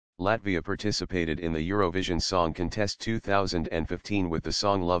Latvia participated in the Eurovision Song Contest 2015 with the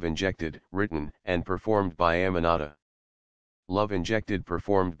song Love Injected, written and performed by Aminata. Love Injected,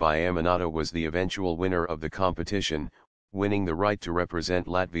 performed by Aminata, was the eventual winner of the competition, winning the right to represent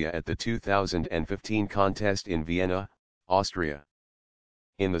Latvia at the 2015 contest in Vienna, Austria.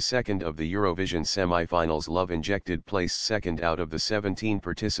 In the second of the Eurovision semi-finals, Love Injected placed second out of the 17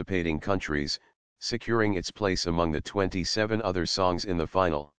 participating countries, securing its place among the 27 other songs in the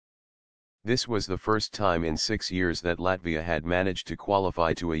final. This was the first time in 6 years that Latvia had managed to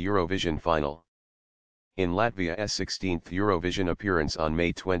qualify to a Eurovision final. In Latvia's 16th Eurovision appearance on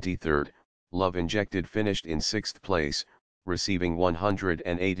May 23, Love Injected finished in 6th place, receiving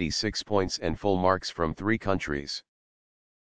 186 points and full marks from 3 countries.